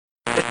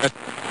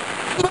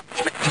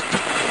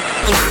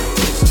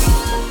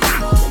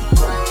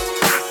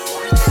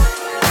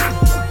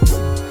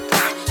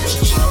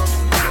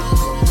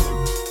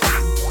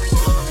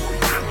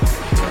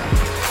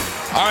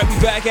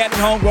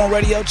Homegrown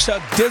Radio.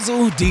 Chuck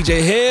Dizzle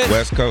DJ HED.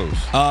 West Coast.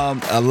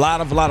 A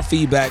lot of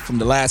feedback from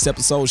the last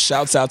episode.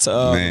 Shouts out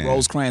to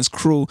Rosecrans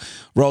crew,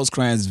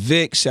 Rosecrans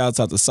Vic. Shouts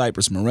out to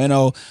Cypress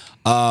Moreno.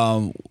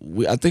 I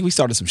think we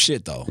started some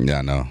shit though. Yeah,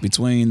 I know.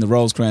 Between the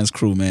Rosecrans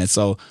crew, man.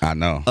 So I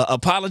know.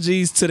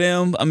 Apologies to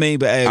them. I mean,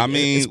 but hey,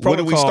 it's protocol, what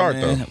did we start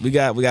man. though?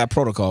 We got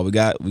protocol. We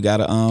got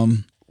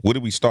What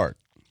did we start?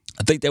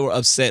 I think they were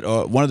upset,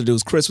 or one of the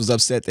dudes, Chris, was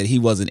upset that he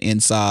wasn't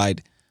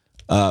inside.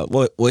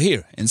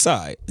 Here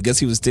inside. I guess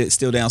he was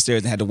still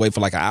downstairs and had to wait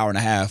for like an hour and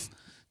a half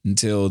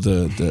until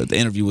the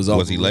interview was over.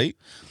 Was he late?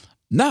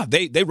 Nah,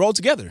 they rolled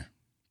together.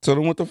 So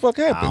then what the fuck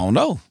happened? I don't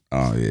know.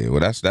 Oh yeah, well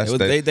that's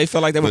they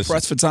felt like they were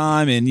pressed for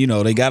time, and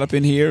they got up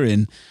in here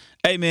and.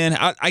 Hey man,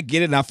 I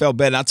get it, and I felt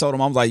bad. And I told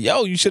him, I was like,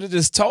 "Yo, you should have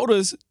just told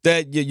us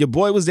that your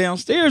boy was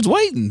downstairs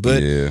waiting."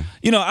 But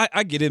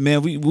I get it,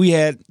 man. We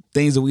had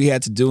things that we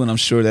had to do, and I'm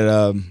sure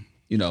that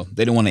they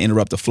didn't want to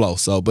interrupt the flow.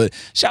 So, but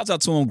shouts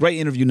out to him. Great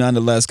interview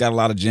nonetheless. Got a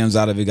lot of gems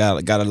out of it.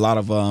 Got a lot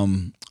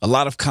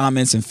of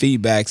comments and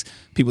feedbacks.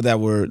 People that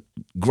were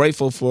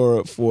grateful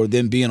for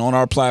them being on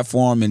our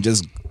platform, and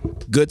just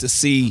good to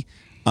see.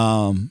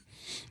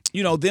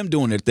 Them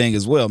doing their thing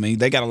as well. I mean,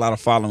 they got a lot of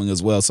following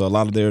as well. So a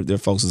lot of their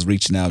folks is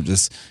reaching out,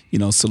 just,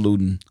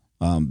 saluting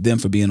them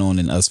for being on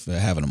and us for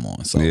having them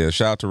on. So yeah,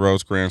 shout out to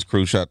Rosecrans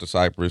crew, shout out to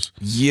Cypress.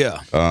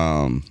 Yeah.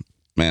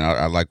 Man,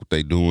 I like what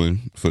they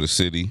doing for the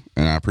city,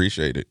 and I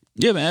appreciate it.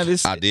 Yeah, man.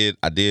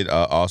 I did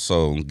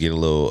also get a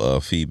little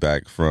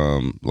feedback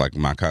from like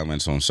my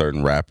comments on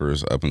certain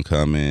rappers up and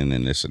coming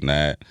and this and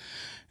that.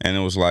 And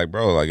it was like,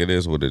 bro, like it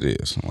is what it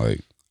is. Like,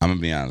 I'm gonna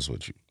be honest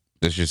with you.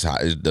 That's just how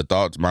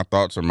my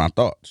thoughts are my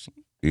thoughts.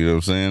 You know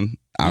what I'm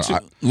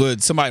saying?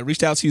 Would somebody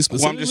reached out to you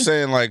specifically? Well, I'm just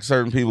saying, like,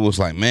 certain people was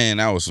like, man,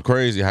 that was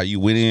crazy how you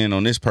went in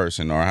on this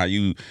person, or how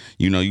you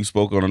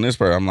spoke on this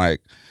person. I'm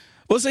like,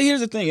 well, so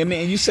here's the thing. I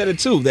mean, you said it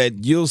too,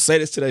 that you'll say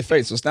this to their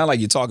face. So it's not like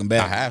you're talking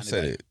bad. I have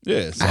said it.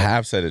 Yeah. So. I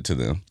have said it to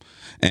them.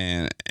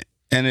 And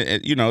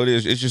it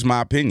it's just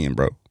my opinion,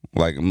 bro.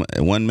 Like,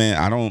 one man,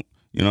 I don't,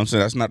 you know what I'm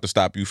saying? That's not to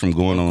stop you from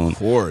going on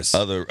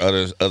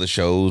other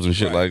shows and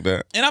shit like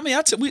that. And I mean,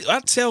 I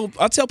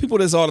tell people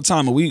this all the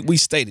time, and we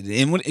stated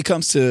it. And when it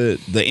comes to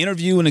the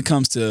interview, and it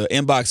comes to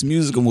Inbox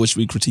Music, in which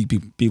we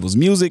critique people's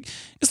music,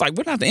 it's like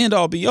we're not the end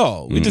all be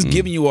all. We're just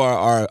giving you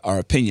our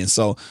opinion.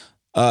 So,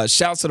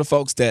 shouts to the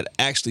folks that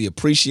actually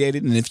appreciate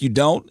it. And if you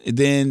don't,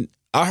 then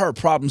I heard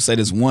Problem say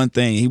this one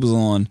thing. I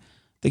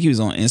think he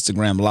was on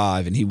Instagram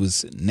Live, and he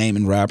was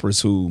naming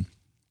rappers who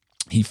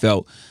he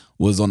felt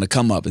was on the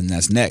come up, and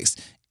that's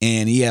next.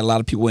 And he had a lot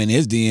of people in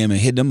his DM and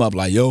hit them up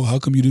like, "Yo, how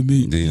come you didn't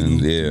meet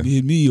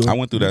me?" I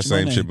went through that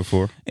same shit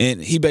before.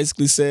 And he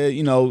basically said,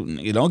 you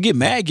don't get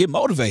mad, get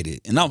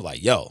motivated. And I'm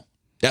like, yo,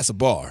 that's a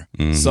bar.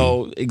 Mm-hmm.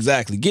 So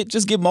exactly,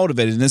 just get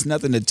motivated. And it's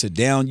nothing to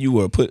down you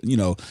or put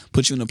you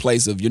in a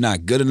place of you're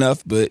not good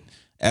enough. But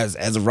as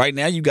of right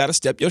now, you got to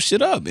step your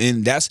shit up.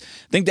 And I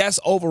think that's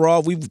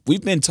overall. We've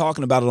been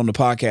talking about it on the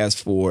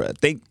podcast for I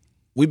think.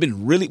 We've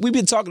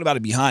been talking about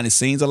it behind the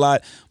scenes a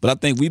lot, but I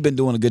think we've been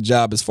doing a good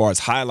job as far as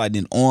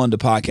highlighting on the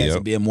podcast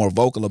and being more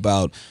vocal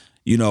about,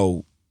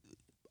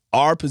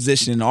 our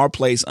position, our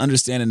place,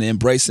 understanding and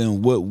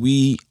embracing what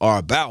we are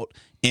about,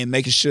 and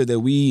making sure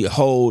that we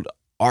hold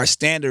our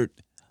standard,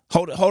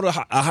 hold a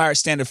higher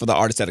standard for the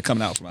artists that are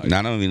coming out from out here.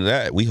 Not only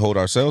that, we hold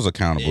ourselves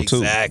accountable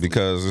too,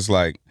 because it's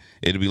like,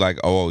 it'd be like,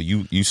 oh,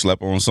 you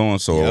slept on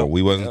so-and-so, or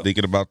we wasn't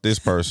thinking about this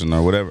person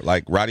or whatever.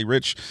 Like Roddy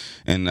Ricch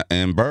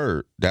and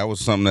Bird, that was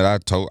something that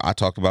I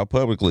talked about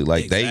publicly.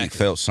 Like they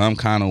felt some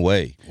kind of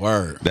way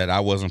that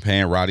I wasn't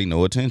paying Roddy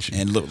no attention.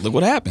 And look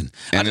what happened.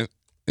 And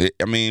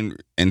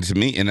and to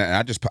me, and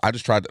I just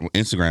tried.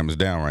 Instagram is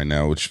down right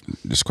now, which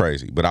is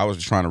crazy. But I was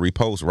just trying to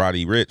repost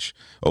Roddy Ricch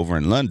over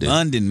in London.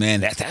 London,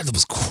 man, that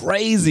was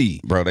crazy,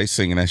 bro. They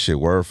singing that shit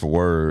word for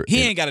word.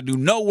 He ain't got to do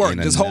no work.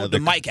 Just hold the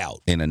mic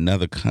out in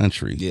another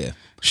country. Yeah,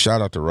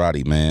 shout out to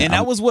Roddy, man. And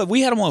that was what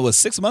we had him on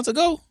 6 months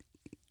ago.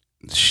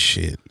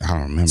 Shit, I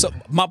don't remember. So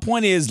my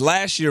point is,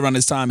 last year around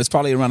this time, it's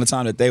probably around the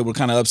time that they were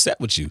kind of upset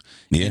with you.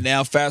 Yeah. And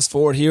now fast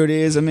forward, here it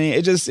is. I mean,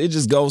 it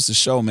just goes to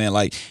show, man.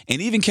 Like,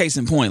 and even case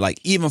in point, like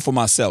even for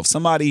myself,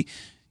 somebody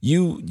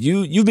you've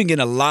been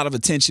getting a lot of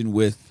attention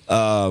with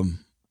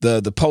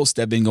the posts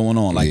that been going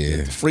on, like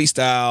the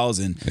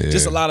freestyles and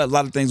just a lot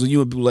of things when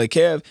you and people like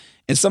Kev.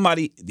 And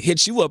somebody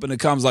hits you up in the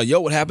comments like,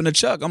 "Yo, what happened to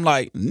Chuck?" I'm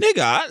like,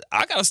 "Nigga,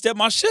 I gotta step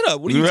my shit up.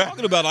 What are you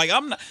talking about? Like,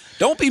 I'm not.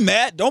 Don't be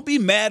mad. Don't be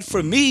mad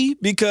for me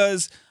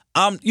because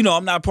I'm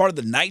not part of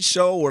the night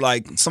show or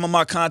like some of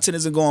my content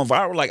isn't going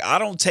viral. Like, I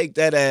don't take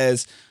that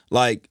as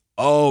like,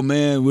 oh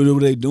man, what are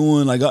they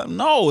doing? Like,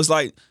 no, it's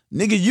like,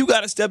 nigga, you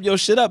gotta step your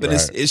shit up, and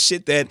it's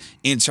shit that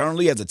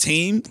internally as a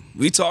team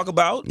we talk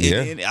about,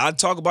 and I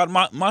talk about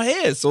in my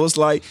head. So it's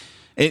like.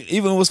 And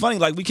even it was funny,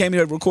 like we came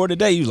here to record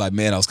today. He was like,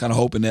 "Man, I was kind of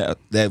hoping that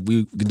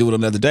we could do it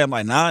another day." I'm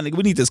like, "Nah, nigga,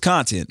 we need this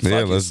content." Yeah,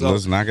 let's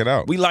knock it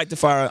out. We like to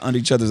fire under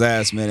each other's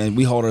ass, man, and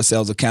we hold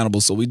ourselves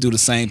accountable. So we do the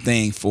same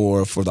thing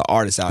for the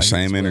artists out here.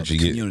 Same energy,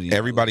 the community.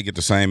 Everybody get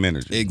the same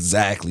energy.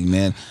 Exactly,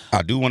 man.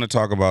 I do want to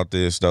talk about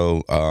this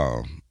though.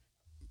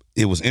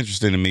 it was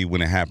interesting to me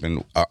when it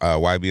happened.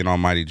 YBN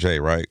Almighty Jay,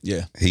 right?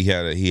 Yeah. He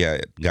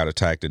had got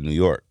attacked in New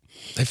York.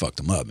 They fucked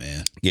him up,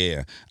 man.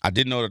 Yeah, I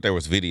didn't know that there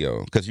was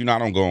video because I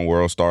don't go on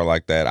World Star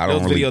like that. I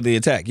don't video of the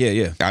attack.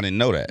 Yeah. I didn't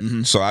know that,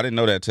 so I didn't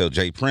know that till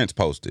Jay Prince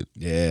posted.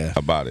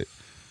 About it.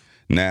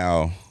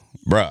 Now,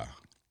 bruh,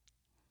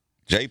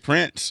 Jay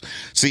Prince.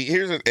 See,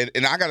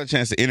 and I got a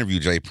chance to interview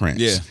Jay Prince.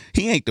 Yeah,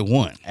 he ain't the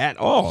one at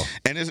all.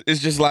 And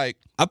it's just like,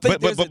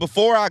 but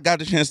before I got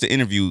the chance to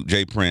interview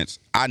Jay Prince,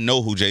 I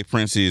know who Jay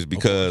Prince is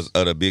because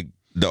of the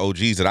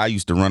OGs that I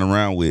used to run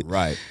around with.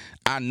 Right.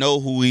 I know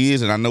who he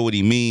is, and I know what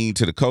he mean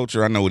to the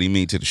culture. I know what he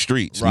mean to the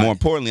streets. Right. More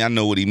importantly, I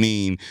know what he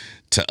mean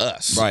to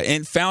us. Right.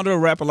 And founder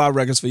of Rap A Lot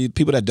Records, for you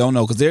people that don't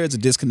know, because there is a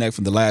disconnect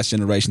from the last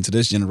generation to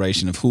this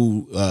generation of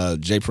who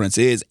Jay Prince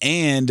is.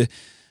 And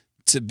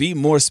to be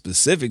more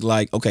specific,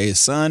 like, okay, his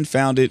son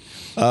founded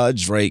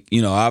Drake.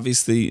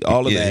 Obviously,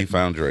 all of that. Yeah, he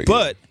found Drake.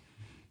 But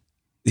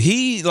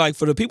he, like,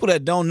 for the people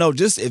that don't know,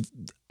 just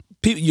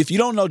if you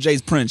don't know Jay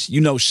Prince,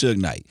 you know Suge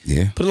Knight.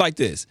 Yeah. Put it like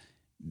this.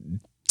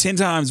 10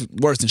 times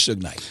worse than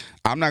Suge Knight.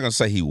 I'm not gonna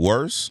say he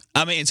worse.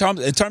 I mean, in terms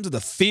of the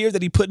fear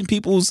that he put in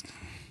people's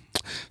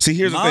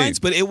here's minds,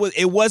 the thing. But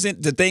it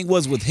wasn't. The thing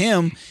was with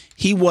him,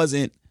 he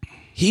wasn't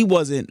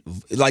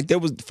like, there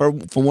was for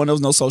one, there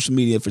was no social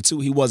media. For two,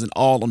 he wasn't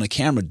all on the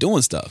camera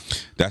doing stuff.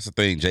 That's the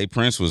thing. Jay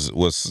Prince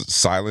was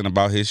silent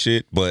about his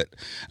shit, but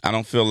I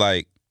don't feel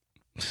like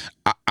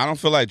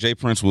Jay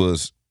Prince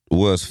was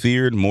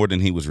feared more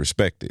than he was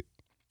respected.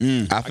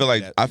 I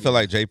feel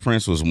like Jay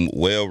Prince was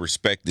well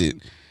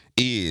respected.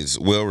 Is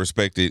well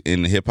respected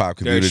in the hip hop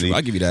community.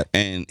 I'll give you that.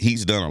 And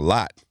he's done a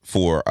lot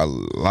for a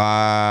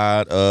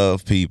lot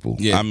of people.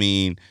 Yeah. I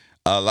mean,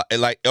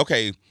 like,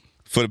 okay,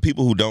 for the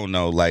people who don't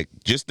know, like,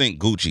 just think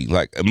Gucci.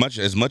 Like, as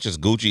much as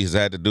Gucci has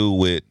had to do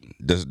with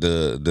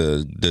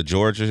the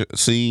Georgia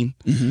scene,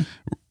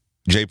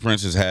 Jay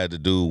Prince has had to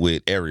do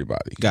with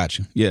everybody.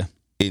 Gotcha. Yeah.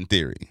 In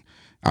theory.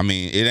 I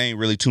mean, it ain't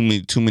really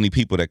too many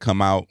people that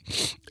come out,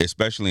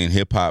 especially in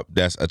hip hop,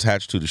 that's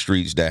attached to the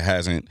streets that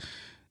hasn't,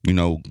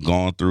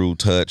 gone through,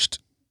 touched,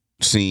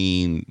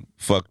 seen,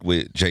 fucked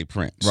with Jay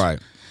Prince. Right.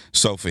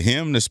 So for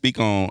him to speak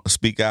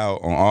out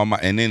on all my,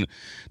 and then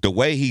the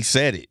way he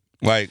said it,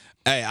 like,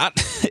 hey,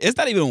 it's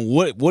not even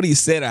what he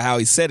said or how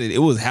he said it. It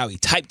was how he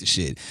typed the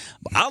shit.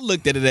 I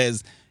looked at it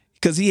as,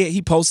 because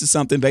he posted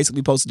something,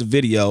 basically posted a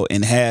video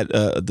and had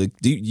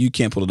you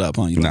can't pull it up,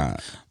 huh? Nah.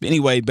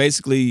 Anyway,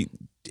 basically,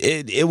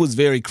 it was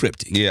very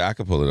cryptic. Yeah, I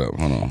could pull it up.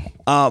 Hold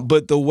on.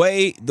 But the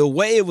way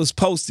it was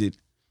posted,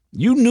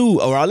 you knew,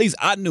 or at least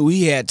I knew,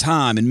 he had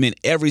time and meant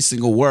every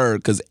single word,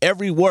 because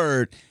every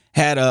word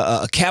had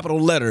a capital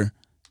letter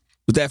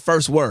with that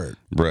first word.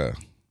 Bruh.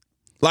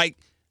 Like,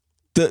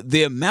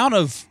 the amount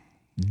of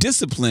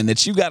discipline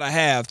that you got to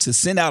have to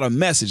send out a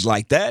message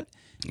like that,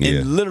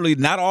 and literally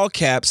not all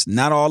caps,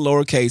 not all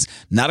lowercase,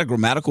 not a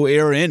grammatical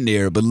error in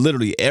there, but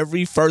literally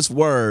every first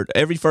word,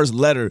 every first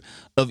letter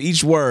of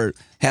each word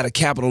had a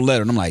capital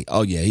letter. And I'm like,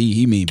 oh yeah,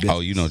 he mean business.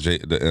 Oh,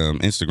 the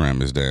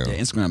Instagram is down. Yeah,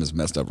 Instagram is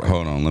messed up right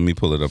Hold on, let me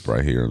pull it up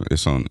right here.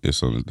 It's on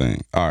the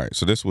thing. All right,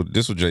 so this what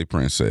Jay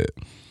Prince said.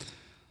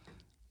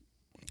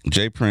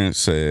 Jay Prince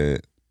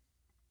said,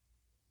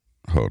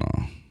 hold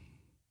on.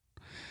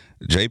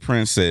 Jay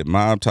Prince said,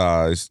 Mob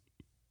ties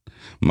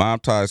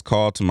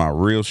call to my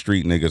real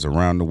street niggas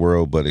around the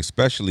world, but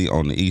especially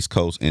on the East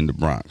Coast in the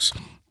Bronx.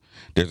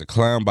 There's a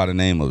clown by the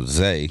name of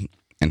Zay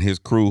and his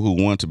crew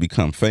who want to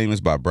become famous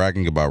by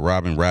bragging about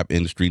robbing rap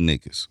industry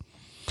niggas.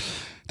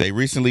 They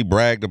recently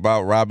bragged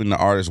about robbing the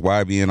artist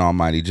YBN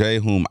Almighty Jay,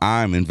 whom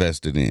I'm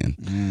invested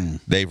in.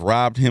 They've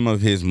robbed him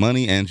of his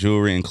money and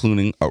jewelry,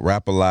 including a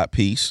Rap A Lot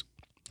piece.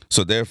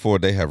 So therefore,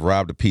 they have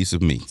robbed a piece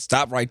of me.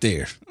 Stop right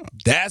there.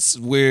 That's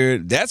where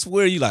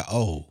you like,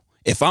 oh.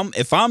 If I'm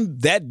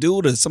that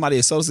dude or somebody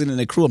associated in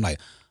the crew, I'm like,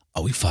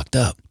 oh, we fucked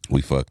up.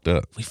 We fucked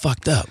up. We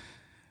fucked up.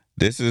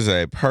 This is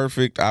a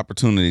perfect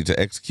opportunity to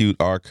execute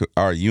our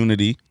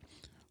unity,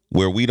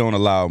 where we don't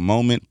allow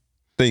moment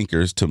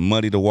thinkers to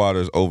muddy the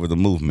waters over the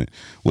movement.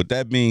 With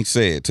that being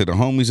said, to the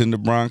homies in the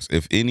Bronx,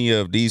 if any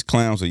of these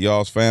clowns are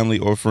y'all's family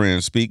or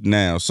friends, speak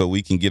now so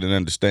we can get an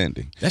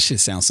understanding. That shit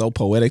sounds so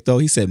poetic, though.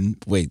 He said,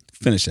 wait,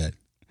 finish that.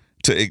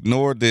 To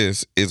ignore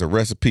this is a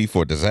recipe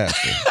for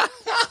disaster.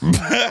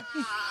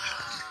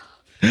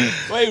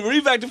 Wait,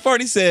 read back the part.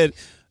 He said,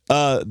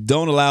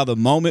 don't allow the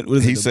moment.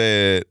 He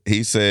said,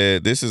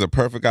 this is a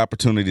perfect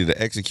opportunity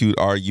to execute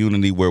our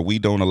unity, where we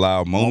don't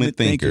allow moment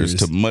thinkers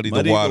to muddy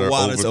the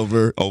waters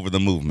over the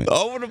movement.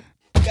 God.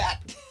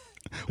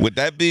 With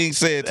that being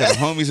said, to the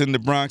homies in the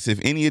Bronx,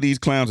 if any of these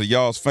clowns are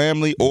y'all's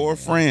family or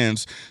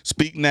friends,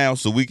 speak now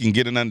so we can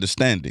get an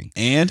understanding.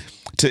 And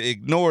to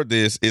ignore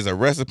this is a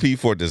recipe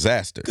for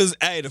disaster. Because,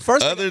 hey, the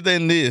first other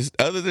than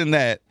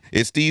that,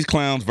 it's these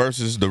clowns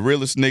versus the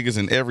realest niggas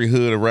in every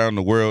hood around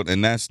the world,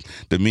 and that's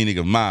the meaning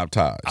of mob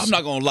ties. I'm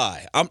not gonna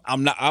lie.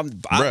 I'm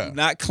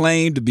not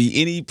claimed to be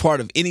any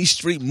part of any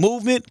street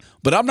movement,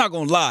 but I'm not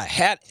gonna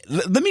lie.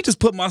 Let me just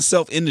put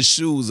myself in the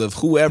shoes of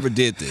whoever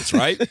did this,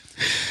 right?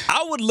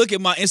 I would look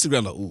at my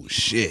Instagram like, oh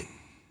shit.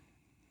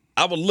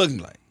 I would look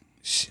like,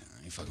 shit,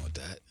 I ain't fucking with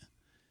that.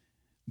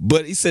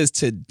 But he says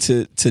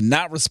to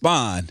not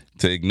respond,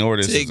 to ignore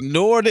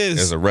this,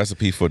 as a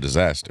recipe for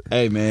disaster.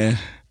 Hey man,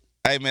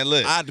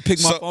 look, I had to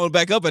pick my phone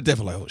back up at that.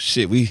 Like, oh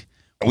shit, we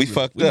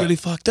fucked up. We really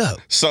fucked up.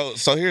 So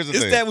here's the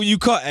thing. It's that when you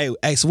call,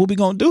 hey, so what we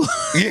gonna do?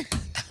 Yeah.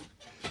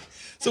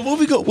 So what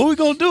we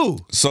gonna do?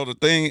 So the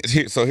thing is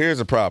here. So here's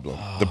the problem.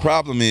 The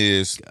problem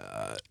is,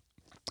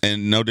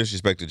 and no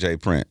disrespect to Jay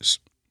Prince,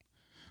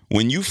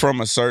 when you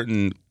from a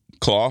certain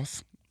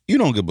cloth, you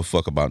don't give a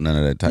fuck about none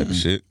of that type of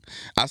shit.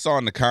 I saw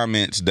in the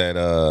comments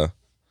that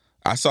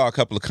I saw a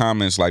couple of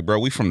comments like, bro,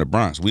 we from the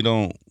Bronx. We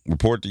don't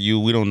report to you.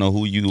 We don't know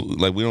who you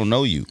like. We don't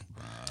know you.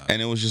 And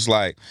it was just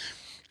like,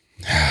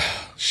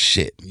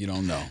 shit. You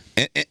don't know.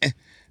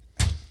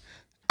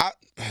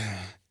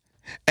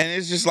 And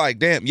it's just like,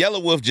 damn, Yellow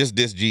Wolf just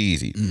dissed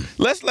G-Eazy.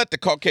 Let's let the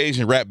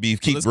Caucasian rap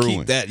beef keep brewing.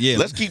 Keep that, yeah.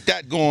 Let's keep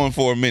that going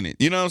for a minute.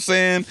 You know what I'm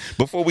saying?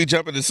 Before we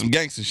jump into some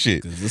gangster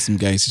shit. This is some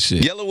gangster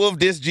shit. Yellow Wolf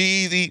dissed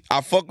G-Eazy.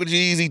 I fuck with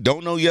G-Eazy.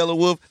 Don't know Yellow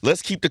Wolf.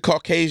 Let's keep the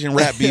Caucasian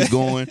rap beef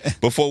going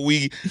before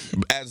we,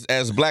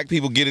 as black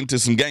people, get into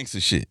some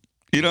gangster shit.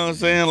 You know what I'm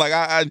saying? Like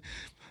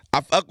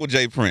I fuck with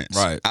Jay Prince.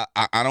 Right.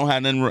 I don't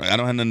have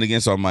nothing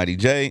against Almighty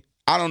Jay.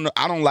 I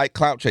don't like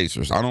clout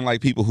chasers. I don't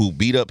like people who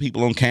beat up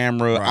people on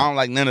camera. Right. I don't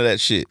like none of that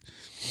shit.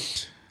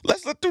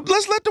 Let's let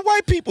the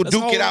white people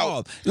duke it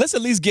out. Let's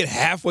at least get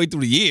halfway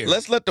through the year.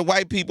 Let's let the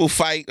white people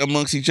fight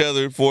amongst each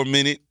other for a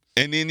minute,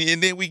 and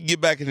then we can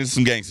get back into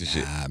some gangster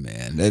shit. Ah,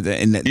 man,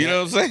 you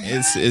know what I'm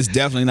saying? It's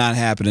definitely not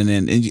happening.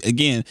 And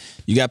again,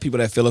 you got people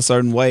that feel a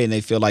certain way, and they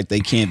feel like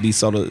they can't be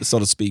so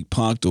to speak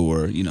punked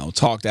or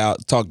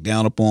talked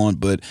down upon.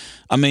 But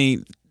I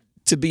mean,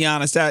 to be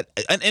honest, and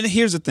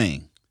here's the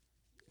thing.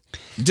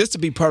 Just to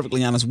be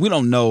perfectly honest, we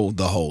don't know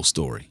the whole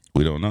story.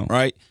 We don't know,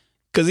 right?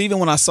 Because even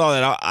when I saw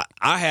that,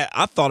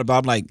 I thought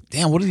about, I'm like,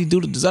 damn, what did he do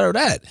to deserve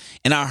that?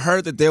 And I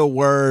heard that there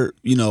were,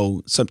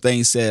 some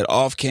things said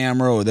off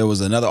camera, or there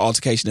was another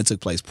altercation that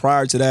took place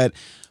prior to that.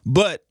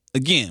 But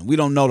again, we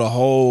don't know the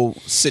whole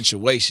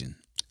situation.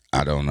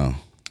 I don't know.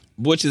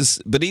 But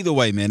either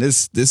way, man,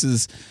 this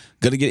is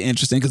gonna get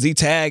interesting because he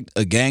tagged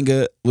a gang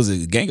of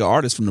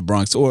artists from the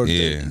Bronx, or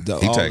he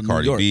tagged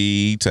Cardi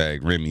B, he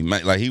tagged Remy,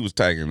 like he was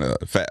tagging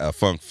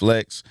Funk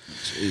Flex.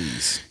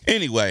 Jeez.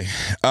 Anyway,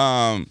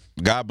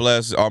 God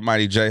bless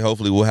Almighty Jay.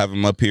 Hopefully we'll have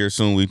him up here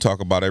soon. We talk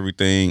about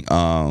everything.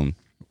 I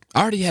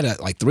already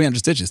had like 300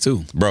 stitches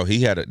too, bro. They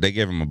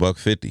gave him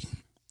 $150.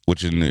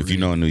 Which is, if you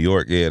know in New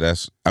York,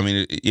 that's a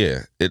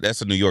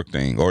New York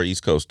thing or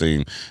East Coast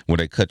thing where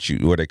they cut your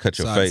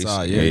face.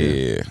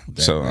 Yeah.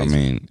 So crazy. I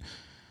mean,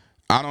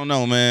 I don't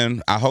know,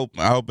 man. I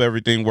hope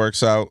everything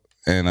works out,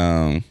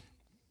 and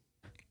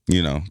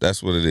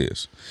that's what it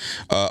is.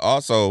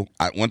 Also,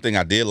 one thing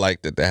I did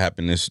like that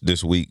happened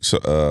this week.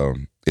 So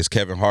is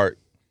Kevin Hart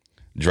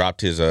dropped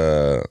his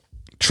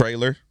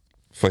trailer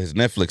for his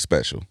Netflix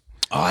special.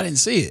 Oh, I didn't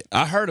see it.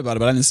 I heard about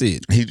it, but I didn't see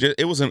it.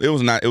 It was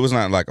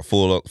not like a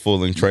full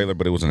length trailer,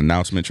 but it was an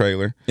announcement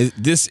trailer.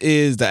 This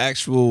is the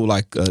actual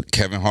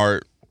Kevin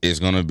Hart is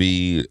gonna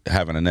be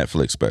having a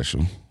Netflix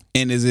special.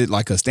 And is it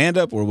like a stand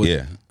up or what?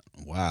 Yeah.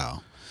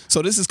 Wow.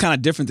 So this is kind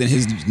of different than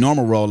his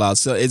normal rollout.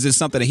 So is it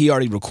something that he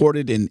already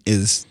recorded and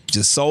is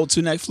just sold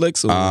to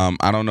Netflix? Or?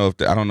 I don't know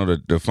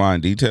the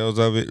fine details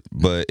of it,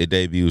 but it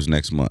debuts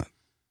next month.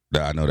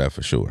 I know that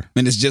for sure.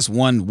 And it's just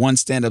one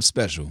stand up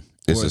special.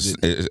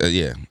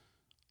 Yeah.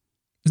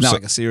 It's not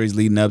like a series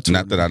leading up to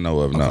not that I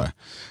know of, no.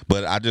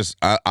 But I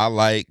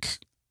like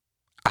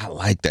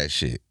that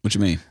shit. What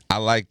you mean? I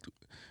like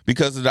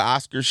because of the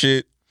Oscar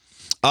shit.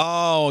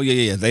 Oh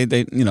yeah. They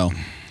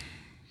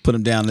put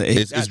him down.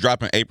 It's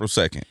dropping April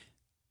 2nd.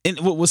 And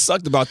what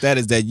sucked about that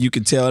is that you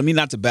can tell. I mean,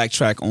 not to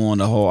backtrack on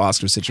the whole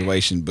Oscar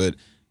situation, but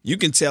you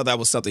can tell that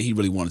was something he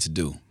really wanted to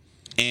do.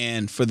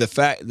 And for the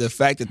fact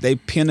that they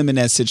pinned him in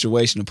that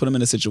situation and put him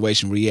in a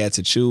situation where he had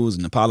to choose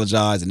and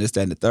apologize and this,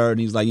 that, and the third,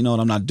 and he was like, you know what,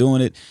 I'm not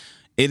doing it.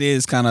 It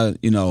is kind of,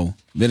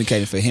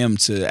 vindicating for him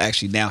to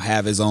actually now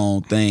have his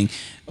own thing.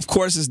 Of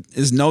course,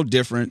 it's no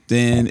different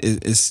than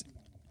it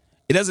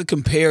doesn't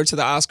compare to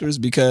the Oscars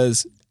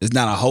because it's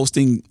not a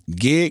hosting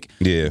gig.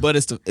 Yeah. But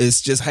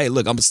it's just, hey,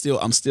 look, I'm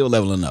still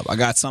leveling up. I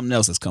got something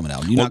else that's coming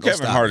out.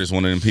 Kevin Hart is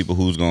one of them people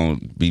who's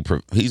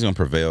he's gonna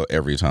prevail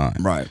every time.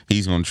 Right.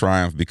 He's gonna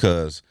triumph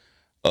because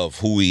of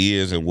who he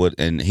is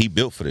and he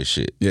built for this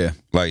shit. Yeah.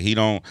 Like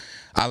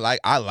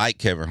I like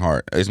Kevin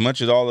Hart. As much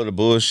as all of the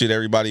bullshit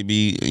everybody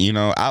be,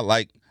 I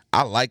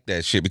like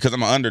that shit because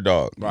I'm an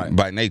underdog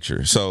by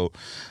nature. So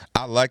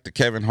I like the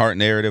Kevin Hart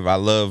narrative. I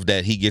love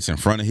that he gets in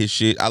front of his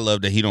shit. I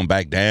love that he don't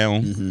back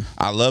down. Mm-hmm.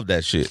 I love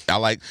that shit.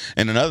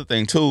 And another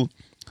thing too,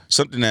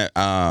 something that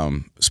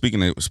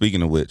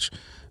speaking of which,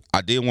 I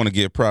did want to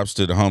give props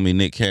to the homie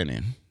Nick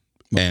Cannon.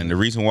 And the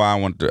reason why I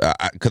want to,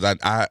 because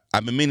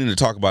I've been meaning to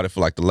talk about it for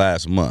like the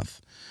last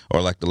month or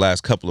like the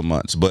last couple of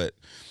months. But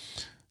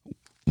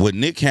what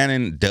Nick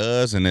Cannon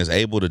does and is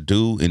able to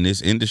do in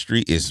this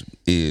industry is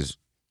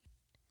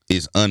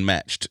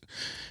unmatched.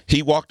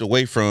 He walked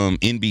away from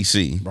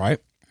NBC. Right.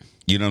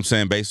 You know what I'm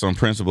saying? Based on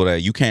principle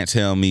that you can't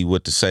tell me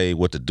what to say,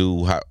 what to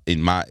do.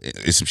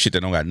 It's some shit that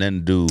don't got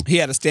nothing to do. He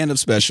had a stand-up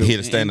special.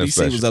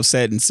 NBC was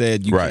upset and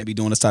said you can't be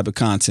doing this type of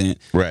content.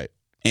 Right.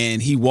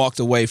 And he walked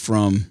away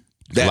from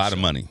that. A lot of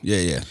money.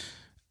 Yeah.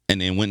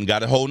 And then went and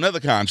got a whole nother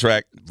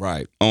contract.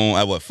 Right.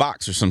 On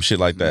Fox or some shit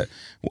like that.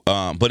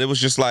 But it was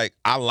just like,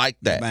 I like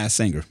that. The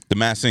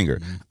Masked Singer.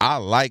 Mm-hmm. I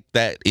like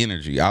that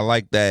energy. I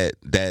like that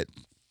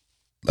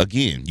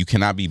again, you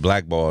cannot be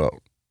blackballed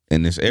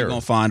in this era. You're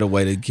going to find a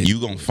way to get You're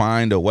going to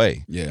find a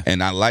way. Yeah.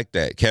 And I like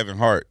that. Kevin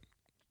Hart,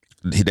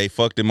 they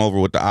fucked him over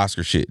with the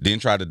Oscar shit. Then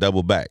tried to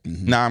double back.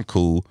 Mm-hmm. Nah, I'm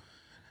cool.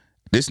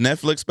 This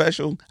Netflix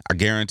special, I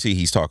guarantee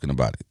he's talking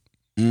about it.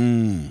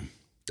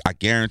 I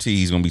guarantee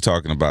he's going to be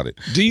talking about it.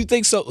 Do you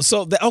think so?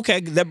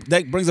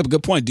 That brings up a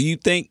good point. Do you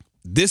think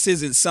this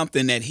isn't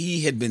something that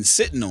he had been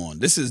sitting on?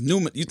 This is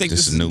new. You think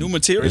this is new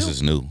material? This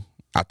is new.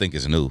 I think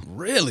it's new.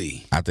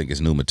 Really? I think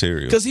it's new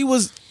material. Because he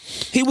was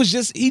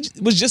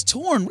just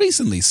touring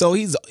recently, so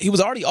he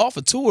was already off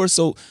a tour.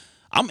 So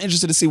I'm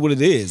interested to see what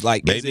it is.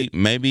 Like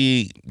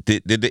maybe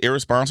did the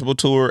Irresponsible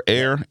tour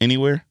air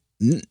anywhere?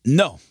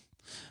 No,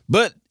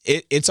 but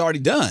it's already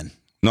done.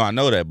 No, I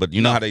know that, but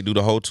you know how they do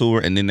the whole tour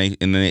and then they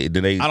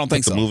I don't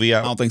think put so. the movie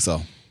out. I don't think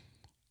so.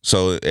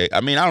 So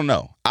I mean, I don't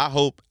know. I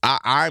hope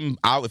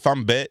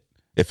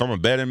if I'm a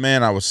betting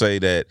man, I would say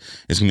that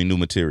it's gonna be new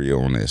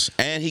material on this,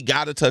 and he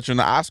got to touch on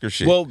the Oscar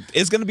shit. Well,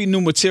 it's gonna be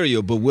new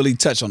material, but will he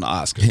touch on the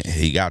Oscar?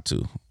 He got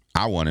to.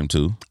 I want him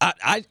to.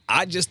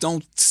 I just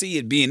don't see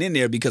it being in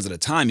there because of the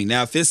timing.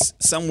 Now, if it's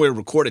somewhere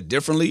recorded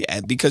differently,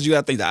 and because you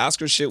got to think the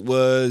Oscar shit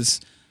was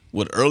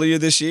earlier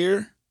this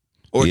year,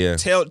 or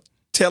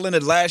telling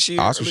it last year.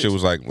 Oscar shit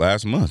was like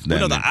last month. Well,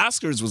 no, the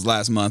Oscars was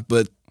last month,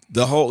 but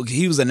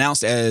he was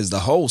announced as the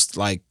host.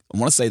 Like I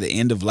want to say the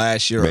end of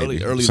last year, early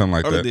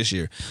this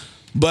year.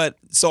 But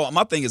so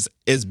my thing is,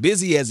 as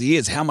busy as he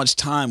is, how much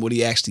time would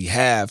he actually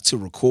have to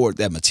record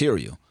that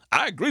material?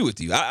 I agree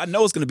with you. I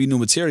know it's going to be new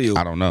material.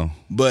 I don't know,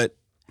 but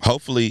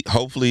hopefully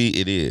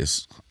it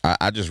is.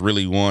 I just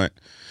really want.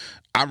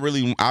 I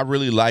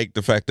really like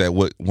the fact that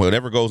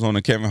whatever goes on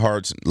in Kevin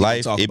Hart's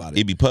life,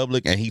 it be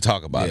public and he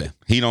talk about it.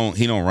 He don't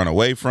run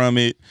away from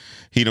it.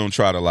 He don't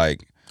try to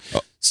like.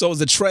 So does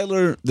the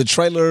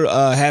trailer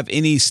have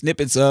any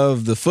snippets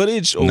of the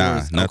footage? Or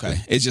nah, nothing.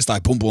 Okay, it's just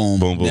like boom, boom,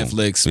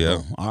 Netflix. Yeah.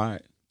 Boom. All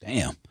right,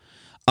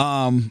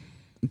 damn.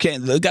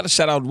 Got to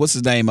shout out what's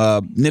his name,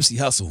 Nipsey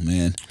Hussle,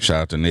 man.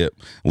 Shout out to Nip.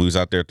 We was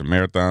out there at the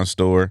Marathon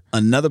store.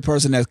 Another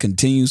person that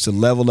continues to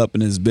level up in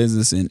his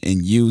business and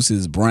use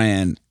his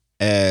brand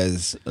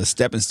as a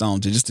stepping stone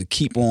to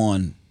keep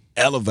on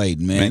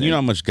elevating, man. Man, you know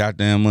how much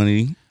goddamn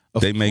money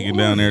they making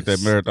down there at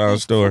that Marathon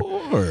store?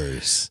 Of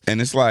course.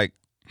 And it's like,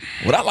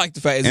 what I like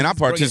the fact is, and I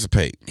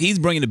participate. He's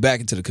bringing it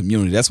back into the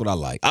community. That's what I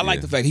like. I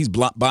like the fact he's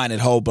buying that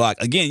whole block.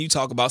 Again, you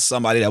talk about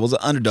somebody that was an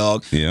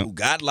underdog who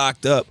got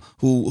locked up,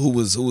 who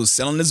was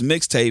selling his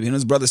mixtape. Him and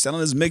his brother selling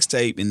his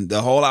mixtape, and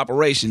the whole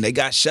operation. They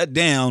got shut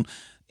down,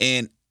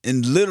 and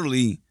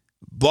literally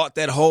bought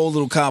that whole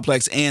little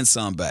complex and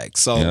some back.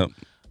 So,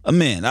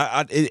 man,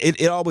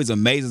 it always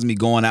amazes me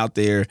going out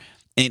there.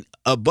 And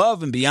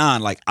above and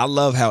beyond, like I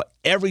love how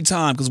every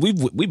time, because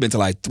we've been to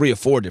like 3 or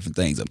 4 different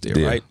things up there,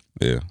 right?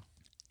 Yeah.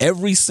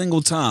 Every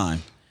single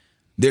time,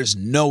 there's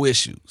no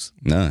issues.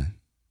 None.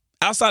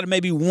 Outside of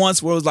maybe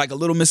once where it was like a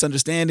little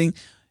misunderstanding,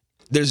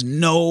 there's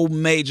no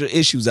major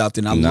issues out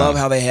there. And I love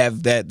how they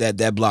have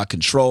that block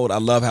controlled. I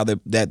love how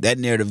that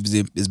narrative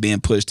is being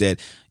pushed that,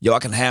 I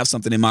can have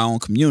something in my own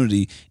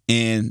community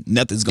and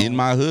nothing's going in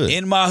my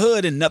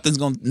hood and nothing's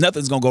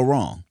gonna go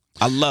wrong.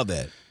 I love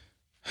that.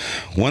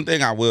 One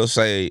thing I will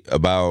say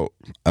about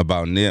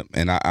Nip,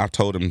 and I've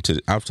told him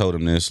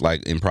this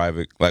like in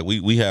private, like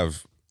we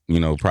have.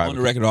 Private on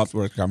the record, off the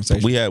record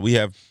conversation.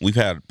 We've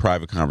had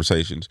private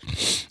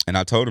conversations, and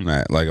I told him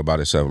that like about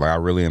himself. Like I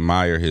really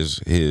admire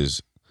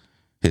his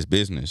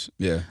business.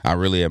 Yeah, I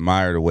really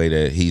admire the way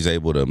that he's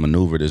able to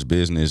maneuver this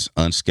business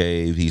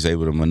unscathed. He's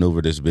able to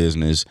maneuver this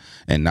business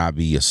and not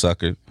be a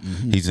sucker.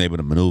 Mm-hmm. He's able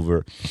to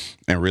maneuver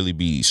and really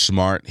be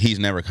smart. He's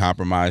never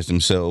compromised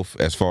himself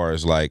as far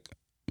as like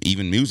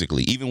even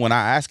musically, even when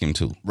I ask him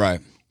to.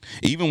 Right.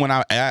 Even when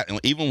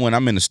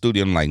I'm in the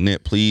studio, I'm like,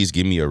 Nip, please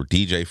give me a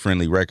DJ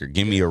friendly record.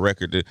 Give me a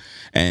record,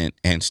 and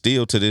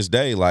still to this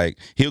day, like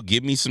he'll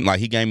give me some.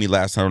 Like he gave me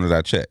last time that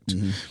I checked.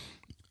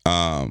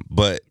 Mm-hmm.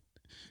 But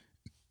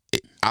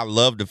I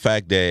love the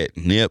fact that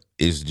Nip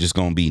is just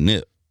gonna be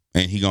Nip,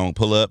 and he gonna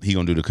pull up. He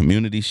gonna do the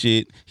community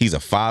shit. He's a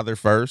father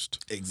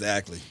first.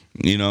 Exactly.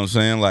 You know what I'm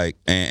saying? Like,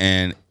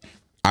 and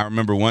I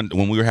remember when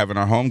we were having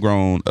our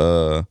homegrown.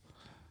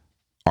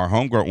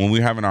 When we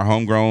were having our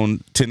homegrown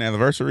 10th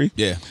anniversary,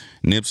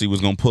 Nipsey was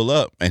gonna pull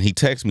up and he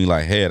texted me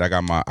like, "Head, I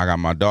got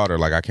my daughter,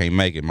 like I can't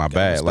make it, my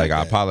bad, like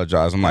I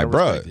apologize." I'm like,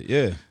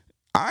 "Bruh,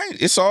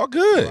 it's all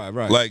good,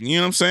 right. Like, you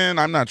know what I'm saying?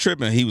 I'm not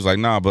tripping." He was like,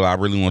 "Nah, but I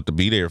really want to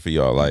be there for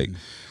y'all," like,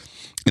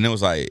 and it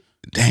was like,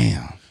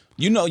 damn.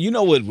 You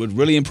know what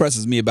really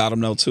impresses me about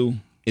him though too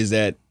is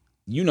that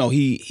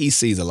he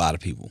sees a lot of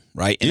people,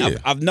 right? And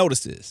I've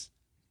noticed this.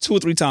 2 or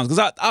 3 times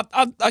because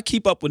I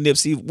keep up with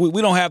Nipsey.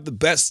 We don't have the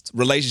best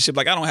relationship.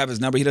 Like I don't have his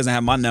number. He doesn't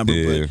have my number.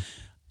 Yeah. But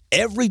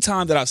every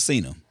time that I've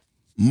seen him,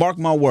 mark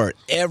my word,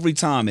 every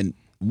time. And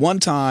one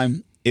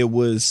time it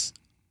was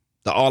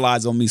the All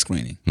Eyes on Me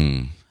screening.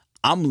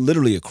 I'm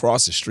literally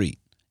across the street.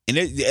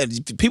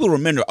 And people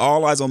remember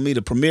All Eyes on Me.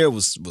 The premiere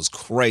was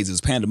crazy. It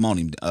was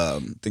pandemonium.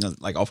 Thing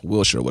like off of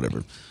Wilshire or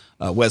whatever,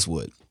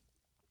 Westwood.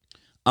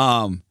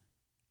 And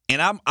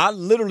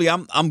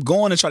I'm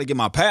going to try to get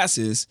my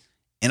passes,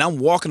 and I'm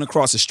walking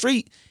across the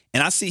street,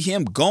 and I see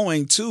him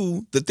going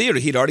to the theater.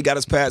 He'd already got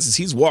his passes.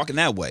 He's walking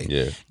that way.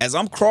 Yeah. As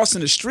I'm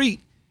crossing the street,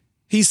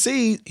 he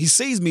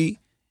sees me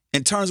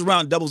and turns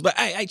around and doubles back.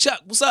 Hey, Chuck,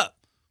 what's up?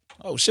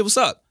 Oh shit, what's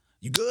up?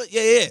 You good?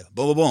 Yeah.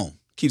 Boom, boom, boom.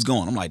 Keeps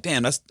going. I'm like,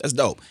 damn, that's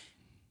dope.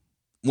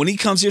 When he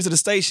comes here to the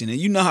station, and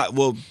you know how,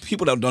 well,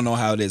 people don't know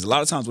how it is. A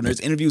lot of times when there's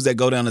interviews that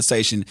go down the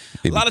station,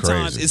 a lot of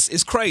times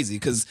it's crazy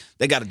because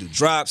they got to do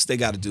drops, they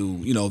got to do,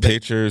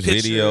 pictures,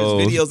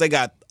 videos. They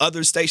got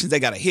other stations they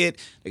got to hit.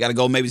 They got to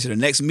go maybe to the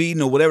next meeting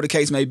or whatever the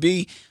case may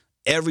be.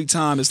 Every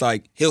time it's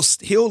like he'll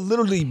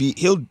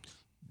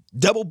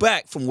double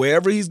back from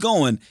wherever he's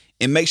going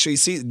and make sure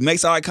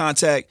makes eye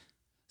contact,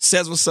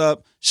 says what's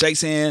up,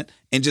 shakes hand,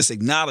 and just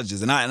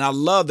acknowledges. And I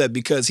love that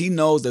because he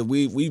knows that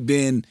we've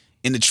been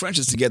in the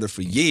trenches together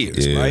for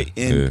years, right?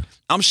 And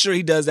I'm sure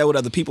he does that with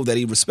other people that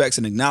he respects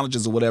and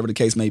acknowledges or whatever the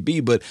case may be.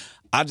 But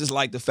I just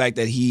like the fact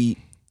that he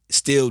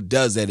still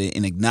does that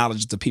and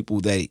acknowledges the people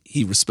that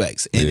he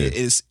respects. And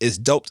it's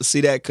dope to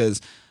see that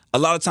because a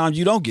lot of times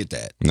you don't get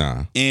that.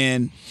 Nah.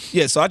 And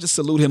so I just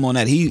salute him on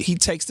that. He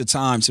takes the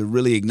time to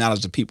really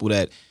acknowledge the people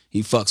that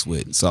he fucks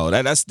with. So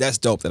that's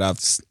dope that I've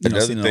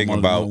seen it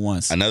more than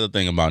once. Another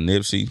thing about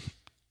Nipsey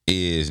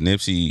is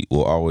Nipsey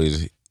will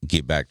always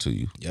get back to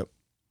you. Yep.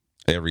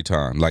 Every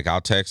time. Like, I'll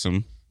text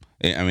him.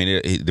 I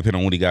mean, depending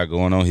on what he got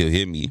going on, he'll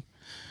hit me.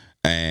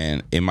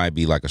 And it might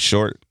be like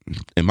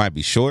it might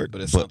be short,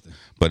 but it's something.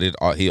 But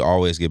he'll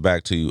always get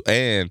back to you.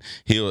 And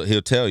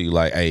he'll tell you,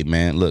 like, hey,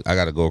 man, look, I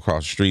got to go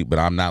across the street, but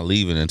I'm not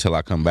leaving until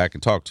I come back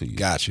and talk to you.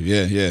 Got you.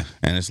 Yeah.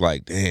 And it's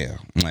like, damn.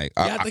 Like,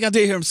 I think I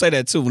did hear him say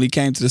that, too, when he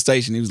came to the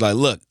station. He was like,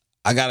 look,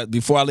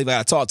 before I leave, I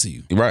got to talk to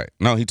you. Right.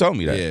 No, he told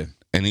me that. Yeah.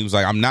 And he was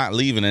like, I'm not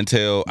leaving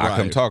until I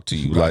come talk to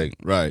you.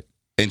 Right.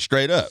 And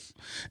straight up.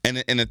 And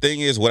the thing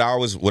is, what I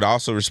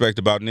also respect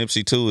about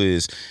Nipsey too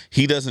is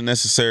he doesn't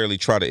necessarily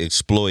try to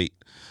exploit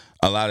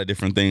a lot of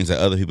different things that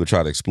other people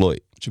try to exploit.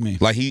 What you mean?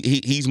 Like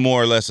he's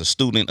more or less a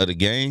student of the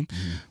game,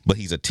 but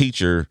he's a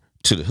teacher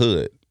to the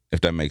hood,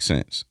 if that makes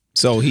sense.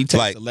 So he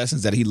takes the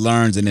lessons that he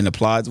learns and then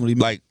applies what he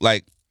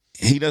like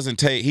he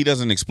doesn't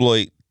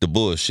exploit the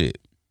bullshit.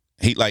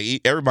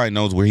 Everybody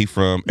knows where he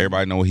from.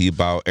 Everybody know what he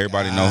about.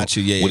 Everybody knows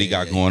what he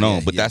got going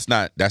on. But that's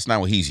not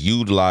what he's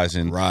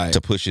utilizing to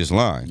push his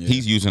line. Yeah.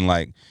 He's using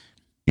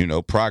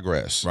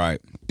progress, right?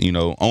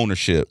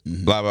 Ownership,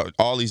 blah blah,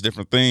 all these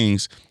different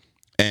things.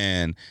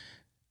 And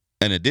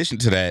in addition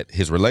to that,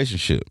 his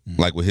relationship,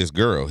 like with his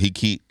girl, he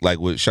keep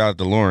shout out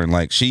to Lauren,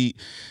 like she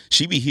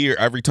be here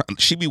every time.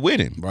 She be with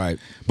him, right?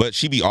 But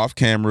she be off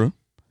camera.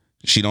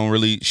 She don't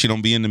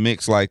be in the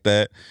mix like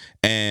that.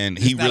 And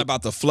it's not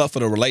about the fluff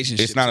of the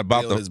relationship. It's not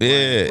about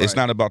it's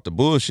not about the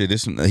bullshit.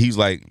 He's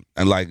like,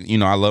 I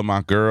love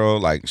my girl,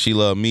 like she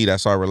love me.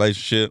 That's our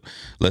relationship.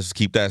 Let's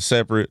keep that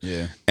separate.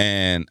 Yeah.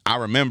 And I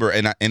remember,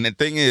 and the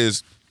thing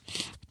is,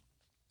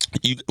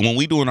 when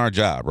we doing our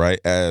job, right,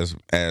 as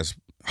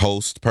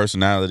hosts,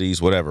 personalities,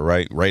 whatever,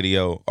 right,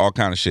 radio, all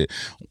kind of shit.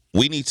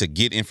 We need to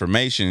get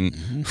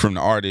information from the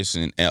artists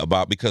and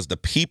about, because the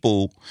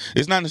people,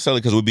 it's not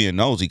necessarily because we're being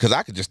nosy, because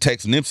I could just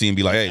text Nipsey and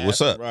be like, hey,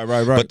 what's up? Right.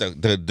 But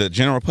the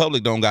general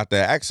public don't got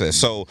that access.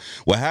 So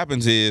what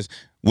happens is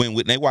when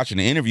they watching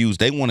the interviews,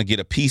 they want to get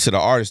a piece of the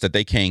artist that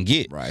they can't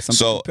get. Right.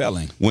 Something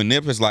compelling. When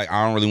Nip is like,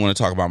 I don't really want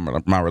to talk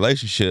about my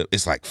relationship,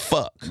 it's like,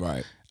 fuck.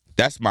 Right.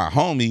 That's my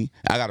homie.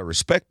 I got to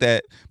respect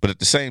that. But at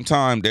the same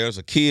time, there's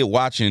a kid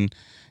watching,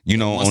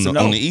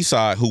 on the east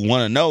side who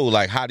want to know,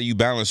 like, how do you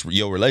balance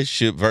your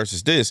relationship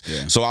versus this?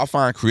 Yeah. So I'll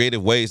find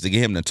creative ways to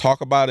get him to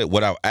talk about it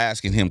without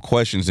asking him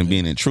questions and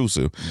being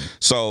intrusive. Yeah.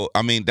 So,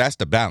 I mean, that's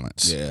the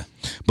balance. Yeah.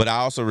 But I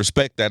also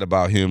respect that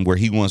about him, where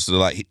he wants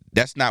to,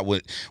 that's not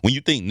what, when you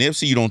think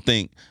Nipsey, you don't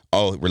think,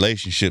 oh,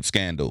 relationship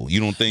scandal.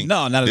 You don't think.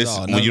 No, not at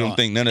all. You don't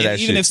think none of that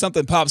shit. Even if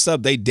something pops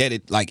up, they dead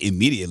it,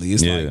 immediately.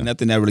 It's like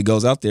nothing that really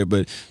goes out there.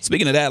 But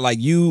speaking of that,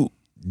 you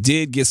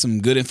did get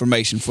some good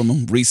information from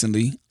him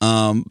recently,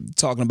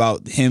 talking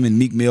about him and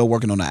Meek Mill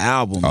working on the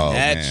album. Oh,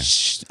 man.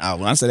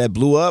 When I say that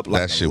blew up, a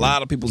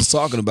lot of people was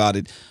talking about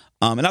it.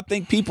 And I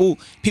think people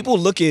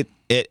look at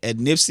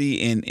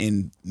Nipsey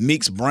and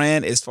Meek's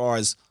brand as far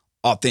as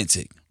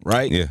authentic,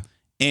 right? Yeah.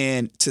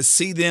 And to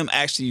see them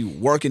actually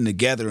working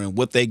together and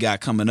what they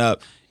got coming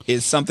up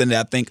is something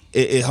that I think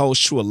it holds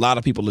true. A lot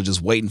of people are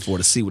just waiting for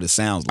to see what it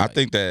sounds like. I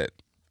think that,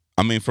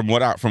 from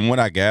what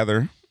I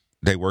gather,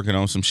 they working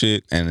on some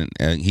shit, and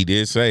he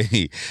did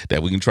say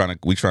that we trying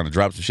to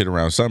drop some shit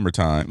around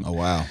summertime. Oh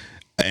wow!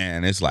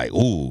 And it's like,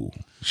 ooh,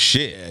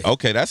 shit.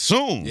 Okay, that's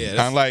soon. Yeah,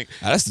 kind of like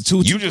that's the 2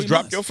 you just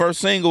dropped months. Your first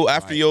single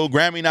after your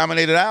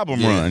Grammy-nominated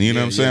album run. You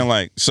know what I'm saying?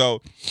 Like,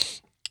 so,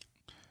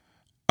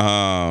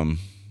 I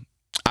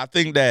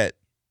think that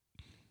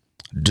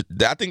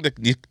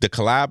the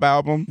collab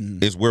album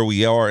is where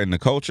we are in the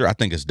culture. I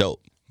think it's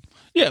dope.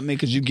 Yeah, I mean,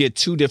 because you get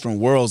 2 different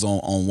worlds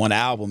on one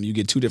album. You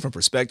get 2 different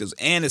perspectives,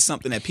 and it's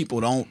something that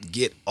people don't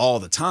get all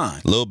the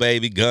time. Lil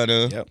Baby,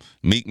 Gunna,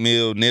 Meek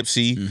Mill,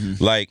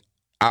 Nipsey. Like,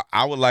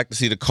 I would like to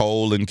see the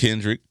Cole and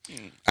Kendrick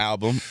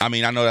album. I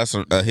mean, I know that's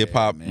a hip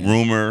hop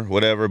rumor,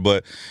 whatever,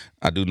 but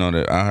I do know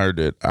that I heard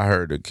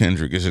that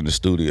Kendrick is in the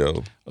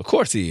studio. Of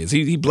course he is.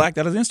 He blacked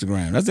out his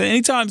Instagram. That's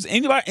anytime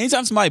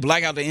somebody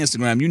black out their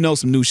Instagram, you know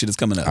some new shit is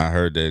coming up. I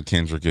heard that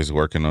Kendrick is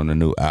working on a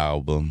new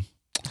album.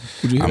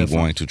 I'm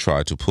going to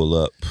try to pull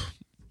up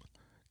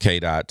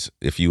K-Dot.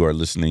 If you are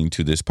listening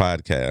to this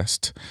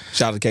podcast,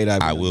 shout out to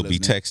K-Dot. I will be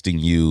texting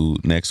you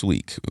next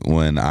week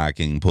when I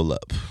can pull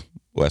up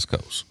West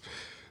Coast.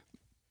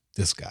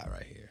 This guy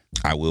right here.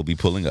 I will be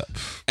pulling up.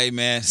 Hey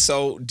man,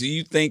 so do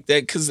you think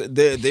that because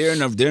they're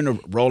in a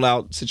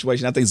rollout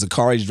situation? I think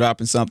Zakari's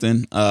dropping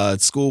something.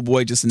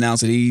 ScHoolboy just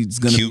announced that he's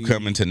gonna be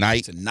coming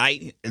tonight.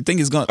 Tonight, I think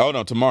he's gonna. Oh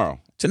no, tomorrow.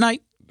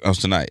 Tonight. Oh, it's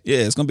tonight. Yeah,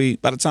 it's gonna be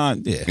by the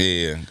time. Yeah.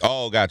 Yeah.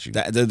 Oh, got you.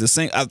 The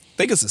sing. I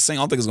think it's a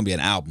single. I don't think it's gonna be an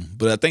album,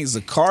 but I think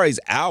Zakari's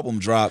album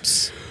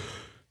drops.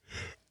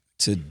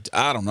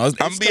 I don't know. I'm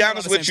gonna be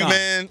honest with you,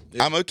 man.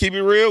 I'm gonna keep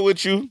it real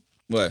with you.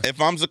 What?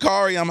 If I'm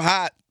Zakari, I'm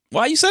hot.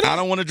 Why you said that? I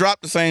don't want to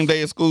drop the same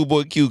day as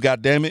ScHoolboy Q.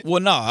 God damn it.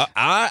 Well, no,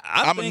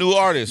 I'm a new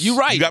artist. You're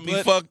right. You got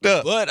me fucked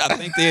up. But I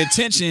think the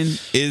attention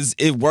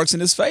it works in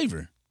his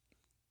favor.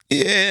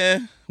 Yeah,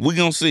 we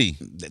gonna see.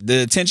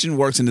 The attention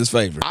works in his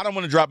favor. I don't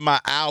want to drop my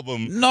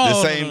album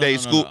the same day.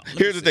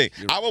 Here's the thing.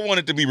 I would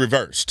want it to be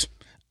reversed.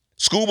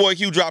 ScHoolboy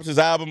Q drops his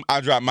album,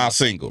 I drop my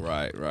single.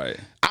 Right.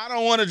 I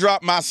don't want to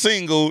drop my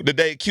single the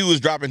day Q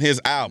is dropping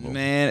his album.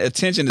 Man,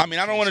 attention. I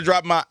don't want to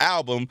drop my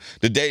album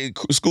the day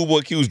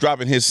ScHoolboy Q is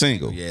dropping his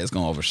single. Yeah, it's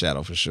gonna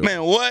overshadow for sure.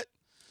 Man, what?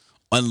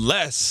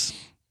 Unless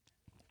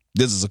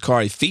this is a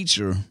Zakari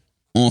feature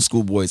on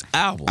ScHoolboy's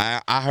album.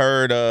 I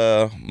heard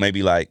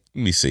maybe like,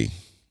 let me see.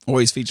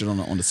 Or he's featured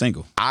on the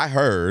single. I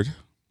heard.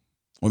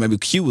 Or maybe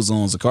Q was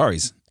on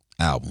Zakari's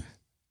album.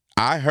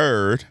 I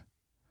heard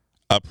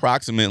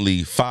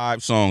approximately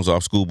 5 songs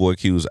off ScHoolboy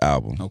Q's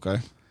album. Okay.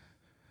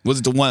 Was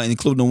it the one,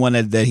 including the one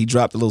that he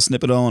dropped a little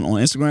snippet on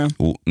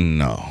Instagram?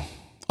 No.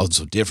 Oh,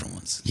 so different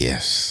ones.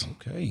 Yes.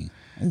 Okay.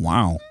 Oh,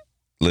 wow.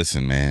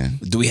 Listen, man.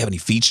 Do we have any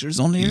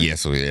features on there?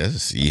 Yes.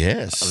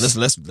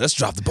 Let's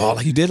drop the ball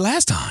like you did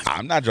last time.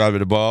 I'm not dropping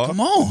the ball. Come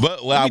on.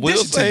 But what I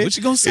will say, what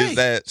you gonna say is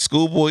that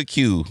ScHoolboy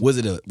Q. Was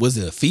it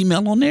a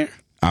female on there?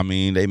 I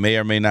mean, they may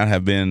or may not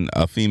have been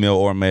a female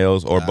or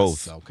males or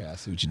both. Okay, I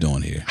see what you're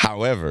doing here.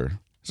 However,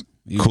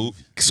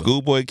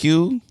 ScHoolboy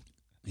Q,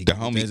 the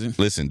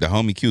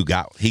homie Q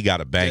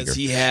got a banger. Does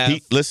he have?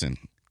 Listen,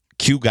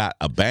 Q got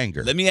a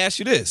banger. Let me ask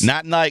you this.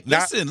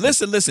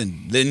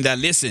 Listen. Linda,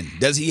 listen.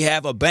 Does he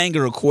have a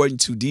banger according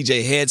to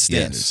DJ HED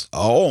standards? Yes.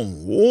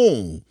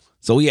 Oh,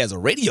 so he has a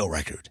radio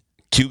record.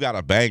 Q got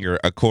a banger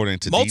according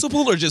to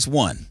multiple or just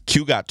one?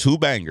 Q got 2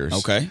 bangers.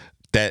 Okay.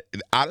 That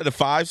out of the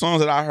 5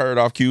 songs that I heard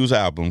off Q's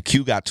album,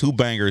 Q got 2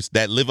 bangers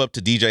that live up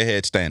to DJ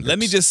HED standards. Let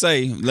me just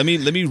say, let me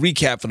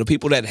recap for the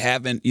people that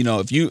haven't,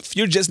 if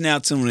you're just now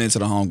tuning into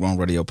the Homegrown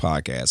Radio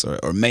podcast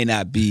or may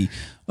not be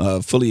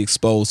fully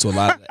exposed to a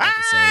lot of the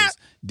episodes.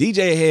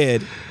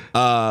 DJ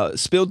HED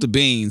spilled the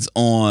beans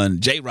on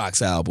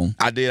J-Rock's album.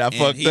 I did. I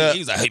fucked up. He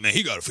was like, hey man,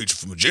 he got a feature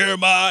from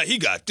Jeremiah. He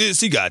got this.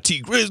 He got T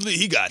Grizzly.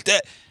 He got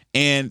that.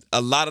 And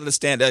a lot of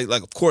the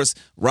of course,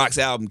 Rock's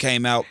album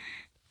came out.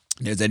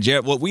 There's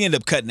that we ended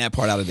up cutting that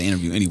part out of the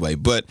interview anyway,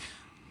 but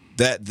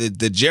that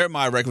the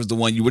Jeremiah record was the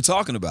one you were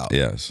talking about.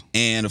 Yes.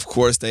 And of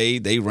course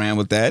they ran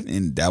with that,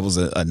 and that was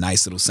a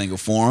nice little single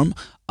for him.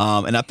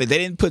 And I think they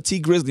didn't put T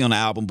Grizzly on the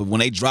album, but when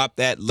they dropped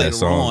that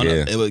later on,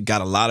 it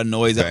got a lot of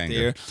noise out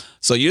there.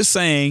 So you're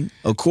saying,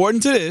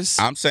 according to this,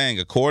 I'm saying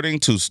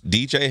according to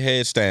DJ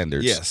HED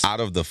standards, yes, out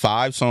of the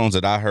 5 songs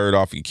that I heard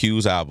off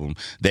Q's album,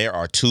 there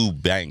are 2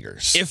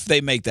 bangers. If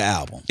they make the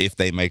album.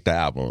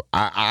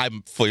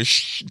 I'm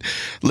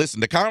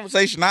listen, the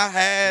conversation I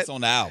had, it's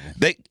on the album.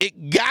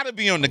 It gotta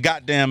be on the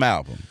goddamn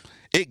album.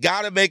 It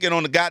gotta make it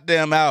on the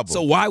goddamn album.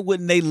 So why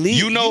wouldn't they leave?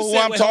 You know who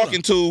I'm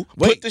talking to.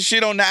 Put the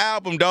shit on the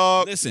album,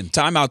 dog. Listen,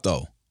 time out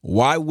though.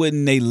 Why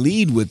wouldn't they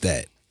lead with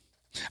that?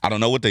 I don't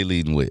know what they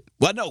leading with.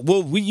 Well, no.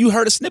 Well, you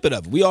heard a snippet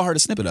of it. We all heard a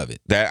snippet of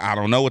it. That I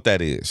don't know what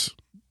that is.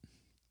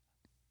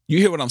 You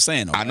hear what I'm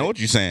saying, though, I know what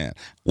you're saying.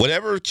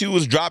 Whatever Q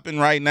is dropping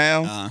right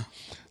now,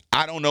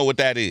 I don't know what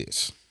that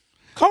is.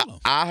 Call him.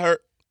 I heard.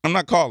 I'm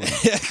not calling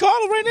him.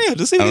 Call him right now.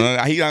 Just see.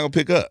 He's not gonna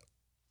pick up.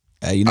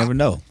 Hey, you never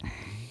know.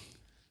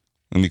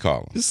 Let me call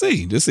him. Just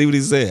see what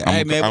he said.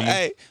 Hey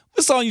man,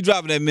 what song you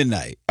dropping at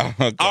midnight?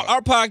 Our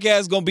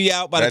podcast gonna be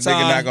out by the time.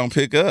 That nigga not gonna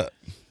pick up.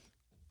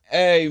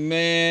 Hey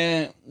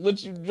man,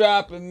 what you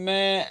dropping,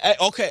 man? Hey,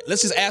 okay,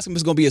 let's just ask him if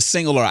it's gonna be a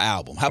single or an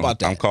album. How about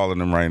that? I'm calling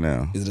him right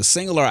now. Is it a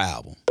single or an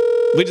album?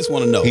 We just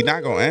want to know. He's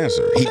not gonna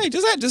answer. Okay,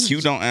 just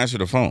Q don't answer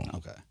the phone.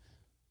 Okay.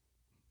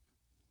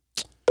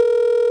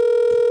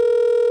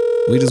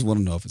 We just want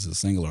to know if it's a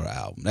single or an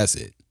album. That's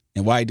it.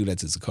 And why you do that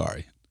to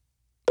Zakari?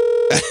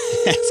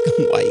 Ask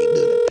him why you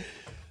do that.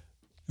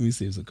 Let me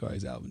see if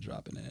Zakari's album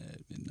dropping at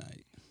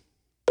midnight.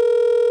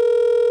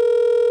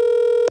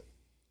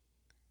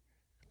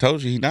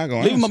 Told you he's not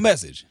gonna leave answer. him a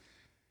message.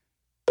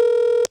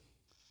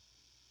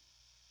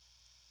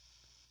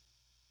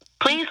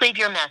 Please leave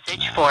your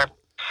message for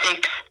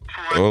 6.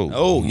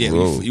 Oh yeah,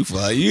 you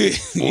fly. Yeah.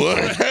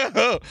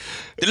 What?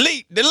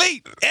 delete,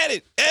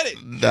 edit.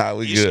 Nah,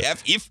 we good.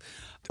 If.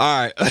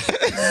 All right.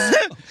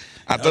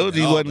 I told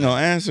you he wasn't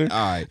gonna answer.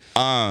 All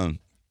right.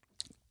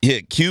 Yeah,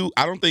 Q.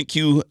 I don't think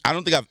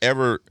I've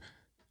ever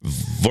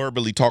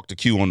verbally talked to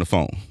Q on the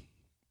phone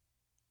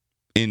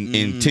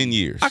in 10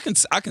 years. I can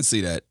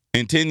see that.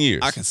 In 10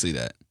 years, I can see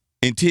that.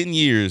 In 10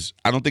 years,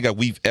 I don't think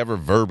we've ever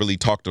verbally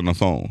talked on the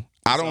phone.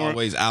 It's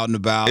always out and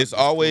about. It's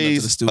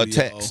always a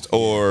text,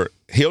 or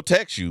he'll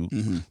text you,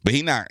 but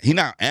he not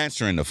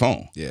answering the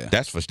phone. Yeah,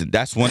 that's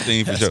one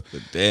thing for sure.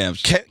 Damn.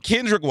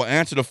 Kendrick will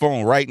answer the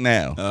phone right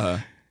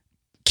now.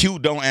 Q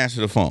don't answer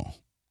the phone.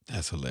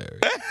 That's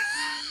hilarious.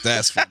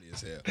 That's funny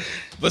as hell.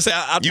 But say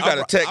you got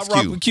to text I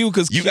rock with Q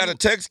because you got to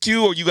text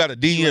Q or you got to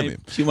DM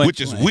him, which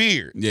is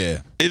weird.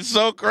 Yeah, it's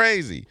so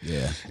crazy.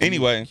 Yeah.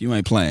 Anyway, you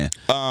ain't playing.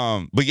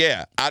 But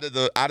yeah, out of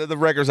the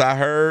records I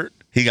heard,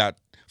 he got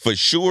for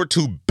sure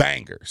 2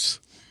 bangers.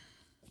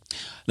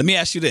 Let me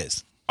ask you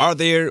this: are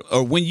there,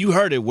 or when you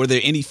heard it, were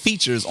there any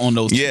features on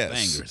those 2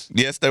 bangers?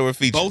 Yes, there were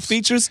features. Both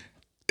features.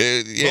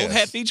 Yes. Both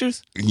had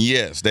features?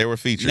 Yes, they were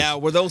features. Now,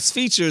 were those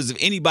features of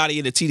anybody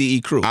in the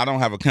TDE crew? I don't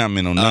have a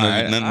comment on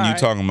none of you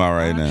talking about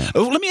right now.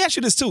 Let me ask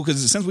you this, too,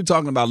 because since we're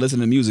talking about listening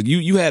to music,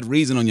 you had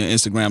Reason on your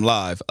Instagram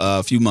Live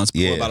a few months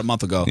before, about a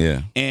month ago.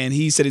 Yeah. And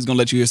he said he's going to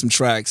let you hear some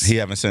tracks. He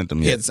haven't sent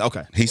them yet.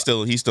 Okay. He's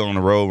still on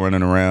the road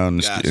running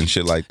around and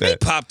shit like that. He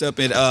popped up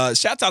at,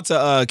 shout out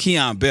to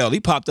Keon Bell. He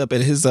popped up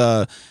at his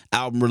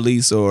album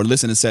release or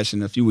listening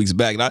session a few weeks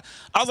back. And I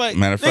was like,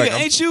 matter of fact,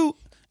 ain't you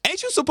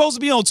supposed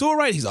to be on tour,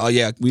 right? He's like, oh,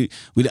 yeah,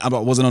 I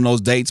wasn't on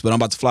those dates, but I'm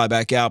about to fly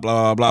back out, blah,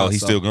 blah, blah. Oh,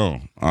 he's still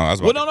gone.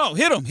 No,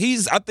 hit him.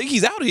 I think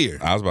he's out here.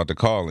 I was about to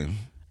call him.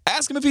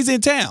 Ask him if he's in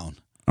town.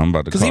 I'm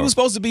about to call him. Because he was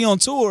supposed to be on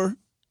tour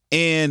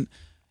and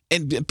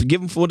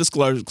give him full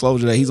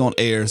disclosure that he's on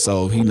air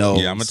so he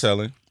knows. Yeah, I'm going to tell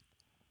him.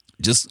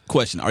 Just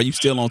question, are you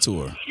still on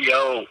tour?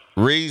 Yo.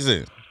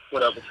 Reason.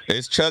 What up?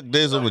 It's Chuck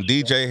Dizzle with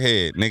DJ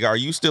Head. Nigga, are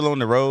you still on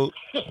the road?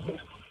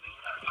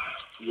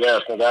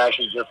 Yes, I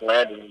actually just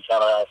landed in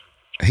Tallahassee.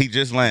 He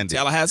just landed.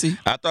 Tallahassee?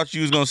 I thought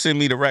you was gonna send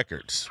me the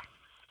records.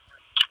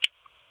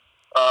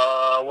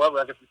 What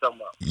records you talking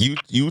about?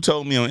 You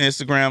told me on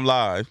Instagram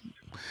Live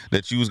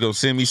that you was gonna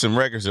send me some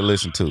records to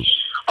listen to.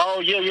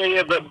 Oh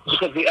yeah, but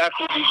because we're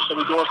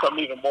doing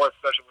something even more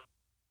special with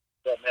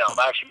that now. I'm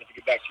actually meant to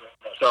get back to you right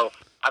now. So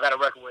I got a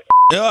record with.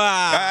 Hold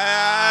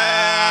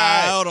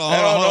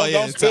on.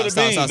 Don't spill the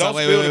beans. Don't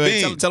spill the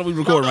beans. Tell him we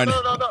recording right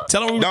now. No.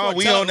 Tell him we recording. No,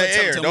 we on the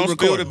air. Don't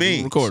spill the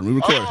beans. We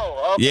recording.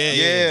 Oh, okay.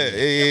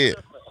 Yeah.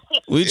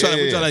 We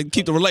trying to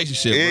keep the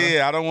relationship. Yeah,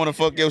 bro. I don't want to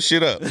fuck your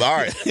shit up. All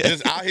right,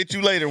 I'll hit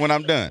you later when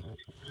I'm done.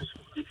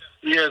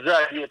 Yeah,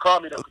 exactly. Yeah, call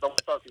me though, because I want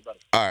to talk to you about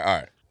it. All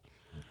right.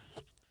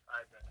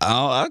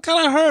 I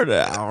kind of heard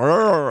that.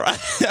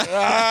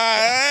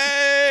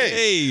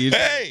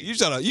 Hey, you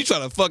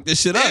trying to fuck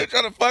this shit up? You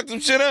trying to fuck some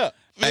shit up?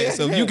 Hey,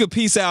 so if you could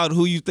piece out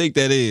who you think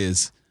that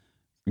is.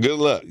 Good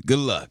luck.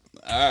 All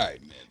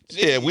right, man.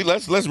 Yeah,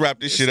 let's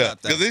wrap this shit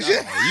up. Cause this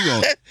shit,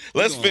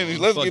 let's finish.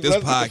 Let's get the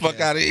fuck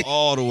out of here.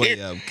 All the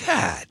way up.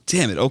 God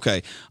damn it.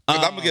 Okay.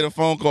 I'm gonna get a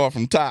phone call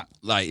from Top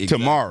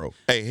tomorrow.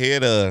 Hey,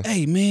 Head.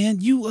 Hey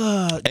man, you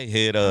Hey,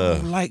 Head.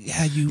 like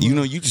how you.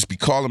 You just be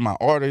calling my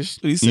artists.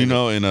 And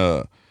on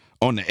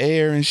the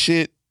air and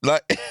shit.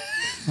 Like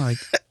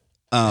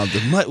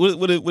the mud.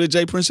 What did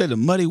Jay Prince say? The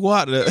muddy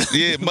water.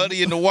 Yeah,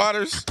 muddy in the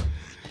waters.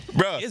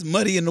 Bro, it's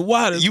muddy in the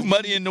waters. You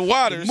muddy in the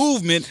waters. The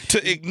movement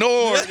to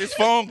ignore this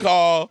phone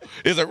call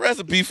is a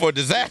recipe for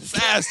disaster.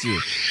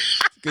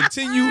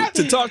 Continue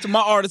to talk to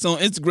my artists on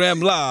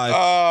Instagram Live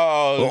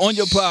or on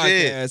your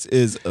podcast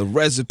is a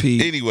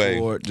recipe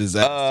for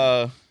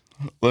disaster.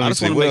 Let me I just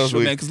see. want to make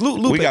sure, man, because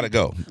Lupe, we gotta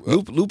go.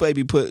 Lupe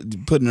be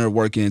putting her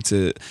work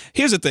into.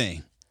 Here's the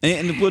thing.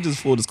 And we'll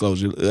just full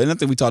disclosure. And I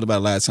think we talked about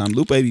it last time.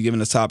 Lupe be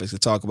giving us topics to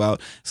talk about.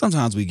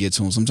 Sometimes we get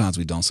to them, sometimes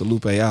we don't. So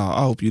Lupe,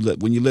 I hope you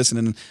when you're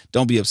listening,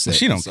 don't be upset.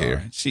 She don't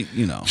care. She,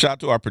 Shout out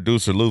to our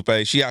producer Lupe.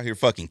 She out here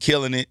fucking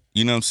killing it.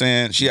 You know what I'm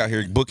saying? She out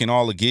here booking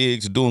all the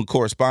gigs, doing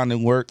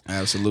corresponding work.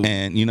 Absolutely.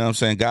 And you know what I'm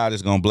saying? God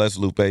is gonna bless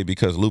Lupe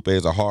because Lupe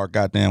is a hard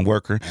goddamn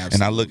worker. Absolutely.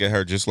 And I look at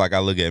her just like I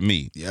look at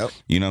me. Yep.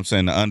 You know what I'm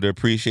saying? The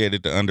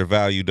underappreciated, the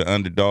undervalued, the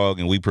underdog,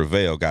 and we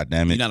prevail.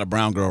 Goddamn it. You're not a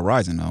brown girl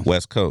rising though.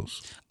 West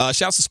Coast.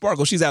 Shouts to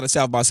Sparkle. She's out of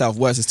South by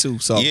Southwest too.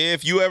 So yeah,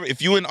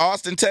 if you in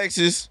Austin,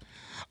 Texas,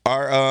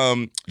 our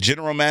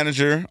general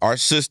manager, our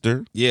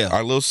sister,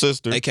 our little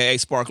sister, AKA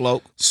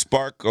Sparkle,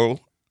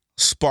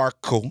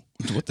 Sparkle.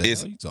 What the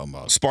hell are you talking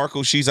about?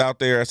 Sparkle, she's out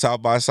there at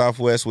South by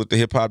Southwest with the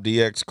Hip Hop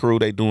DX crew.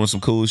 They doing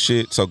some cool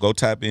shit. So go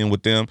tap in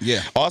with them.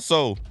 Yeah.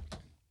 Also,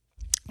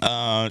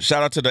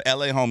 shout out to the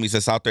LA homies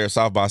that's out there at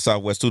South by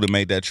Southwest too that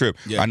made that trip.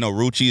 I know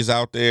Rucci is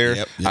out there.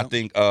 Yep. I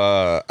think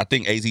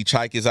AZ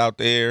Chike is out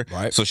there.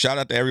 Right. So shout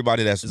out to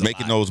everybody that's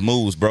making those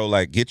moves, bro.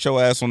 Like, get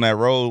your ass on that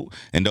road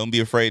and don't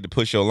be afraid to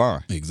push your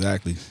line.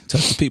 Exactly.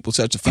 Touch the people,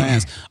 touch the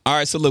fans. All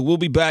right, so look, we'll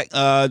be back.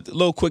 A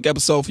little quick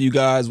episode for you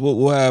guys.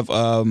 We'll have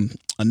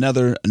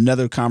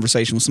another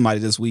conversation with somebody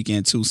this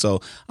weekend too.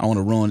 So I don't want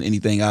to ruin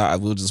anything. I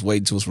will just wait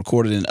until it's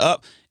recorded and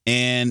up.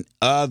 And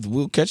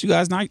we'll catch you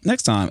guys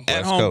next time.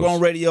 At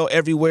Homegrown Radio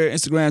everywhere,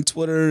 Instagram,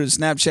 Twitter,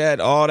 Snapchat,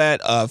 all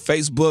that,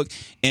 Facebook.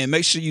 And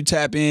make sure you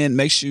tap in.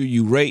 Make sure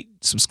you rate,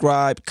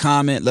 subscribe,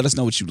 comment. Let us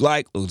know what you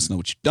like. Let us know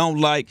what you don't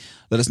like.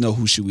 Let us know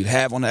who should we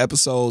have on the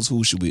episodes.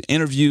 Who should we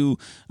interview?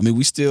 I mean,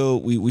 we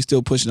still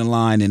pushing the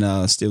line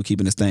and still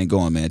keeping this thing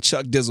going, man.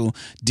 Chuck Dizzle,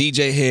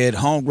 DJ Head,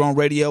 Homegrown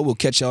Radio. We'll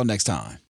catch y'all next time.